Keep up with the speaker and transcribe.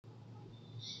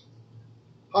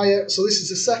Hiya, so this is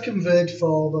the second vid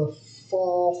for the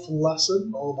fourth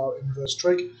lesson, all about inverse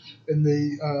trig, in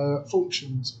the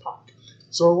functions pack.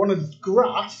 So I want to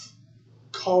graph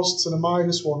cos to the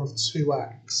minus 1 of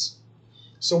 2x.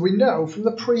 So we know from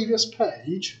the previous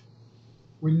page,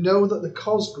 we know that the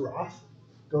cos graph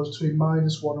goes between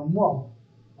minus 1 and 1,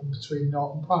 and between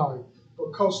 0 and pi.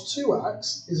 But cos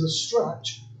 2x is a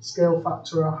stretch, scale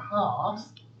factor a half,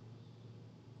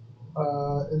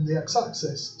 in the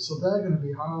x-axis, so they're going to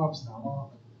be halves now,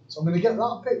 aren't they? So I'm going to get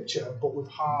that picture, but with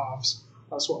halves.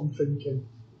 That's what I'm thinking.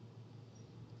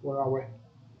 Where are we?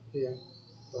 Here.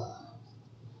 There.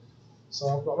 So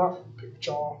I've got that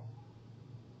picture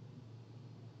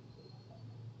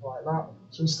like that.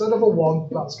 So instead of a 1,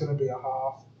 that's going to be a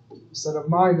half. Instead of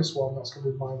minus 1, that's going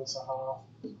to be minus a half.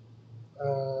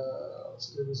 Let's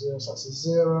do the 0, so that's a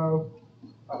 0.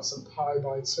 That's a pi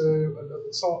by 2, and at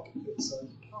the top, it's a pi.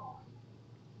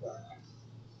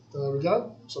 There we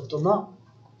go, so I've done that.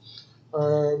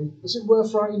 Is it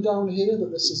worth writing down here that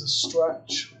this is a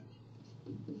stretch?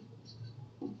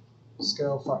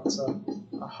 Scale factor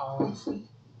a half,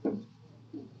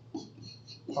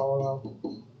 parallel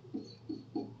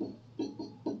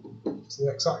to the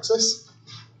x-axis.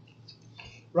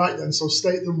 Right then, so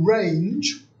state the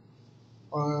range,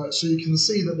 so you can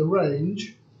see that the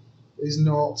range is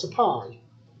 0 to pi.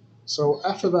 So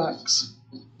f of x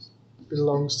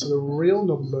belongs to the real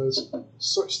numbers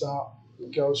such that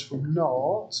it goes from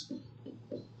 0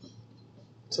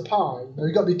 to pi. Now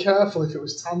you've got to be careful if it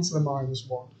was tan to the minus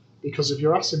 1, because if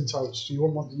you're asymptotes, you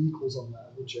wouldn't want the equals on there,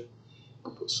 would you?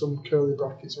 Put some curly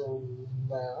brackets around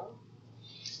there.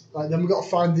 Right, then we've got to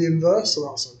find the inverse, so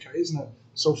that's okay, isn't it?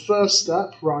 So first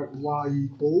step, write y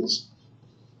equals.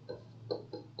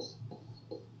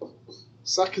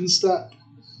 Second step,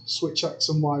 switch x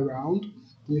and y round.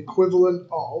 The equivalent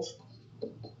of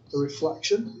the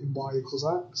reflection in y equals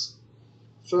x.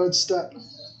 Third step,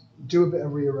 do a bit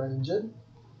of rearranging.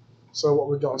 So what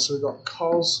we've got, so we've got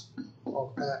cos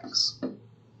of x.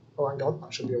 Oh, hang on,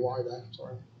 that should be a y there,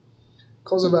 sorry.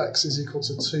 Cos of x is equal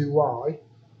to 2y.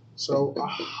 So a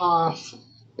half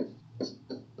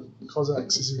cos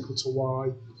x is equal to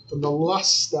y. Then the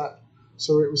last step,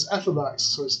 so it was f of x,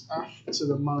 so it's f to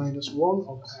the minus 1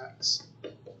 of x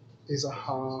is a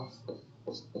half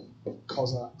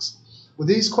cos x. With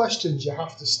these questions, you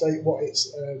have to state what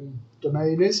its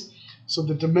domain is. So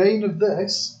the domain of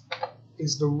this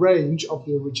is the range of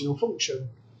the original function.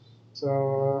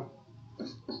 So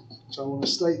I want to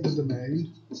state the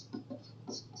domain.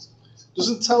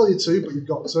 Doesn't tell you to, but you've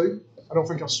got to. I don't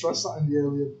think I've stressed that in the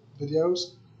earlier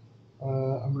videos.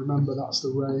 And remember, that's the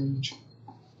range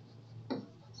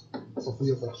of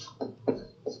the other.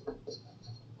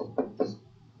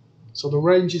 So the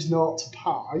range is 0 to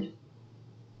pi.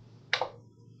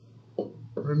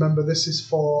 Remember, this is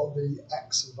for the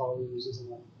x values,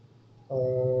 isn't it?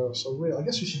 So really, I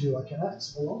guess we should do like an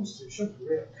x belongs to, shouldn't we,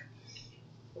 really?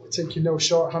 We're taking no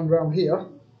shorthand around here.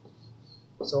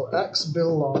 So x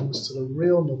belongs to the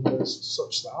real numbers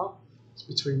such that it's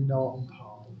between 0 and pi.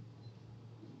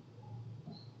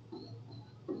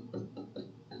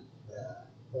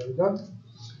 There we go.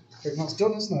 I think that's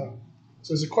done, isn't it?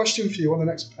 So there's a question for you on the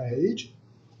next page.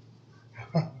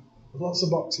 With lots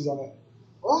of boxes on it.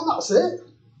 Oh, that's it.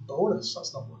 Bonus.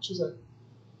 That's not much, is it?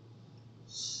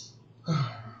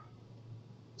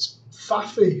 It's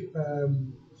faffy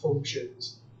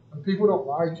functions, and people don't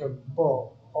like them, but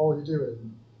all you're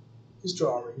doing is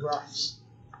drawing graphs.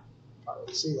 I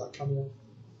don't see that, can you?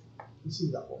 You see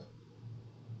that one?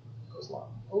 It goes like,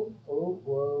 oh,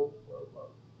 whoa.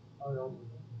 Hang on.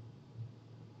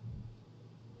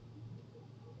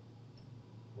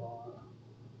 Right.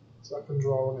 So I can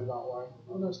draw on it that way.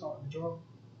 Oh no, it's not let me draw.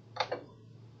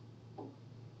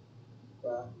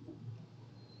 There.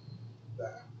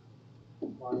 There.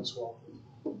 Minus 1.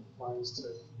 Minus 2.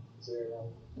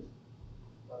 0.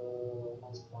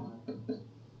 Multiply.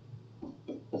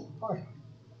 Bye.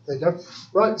 There you go.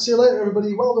 Right, see you later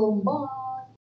everybody. Well done. Bye.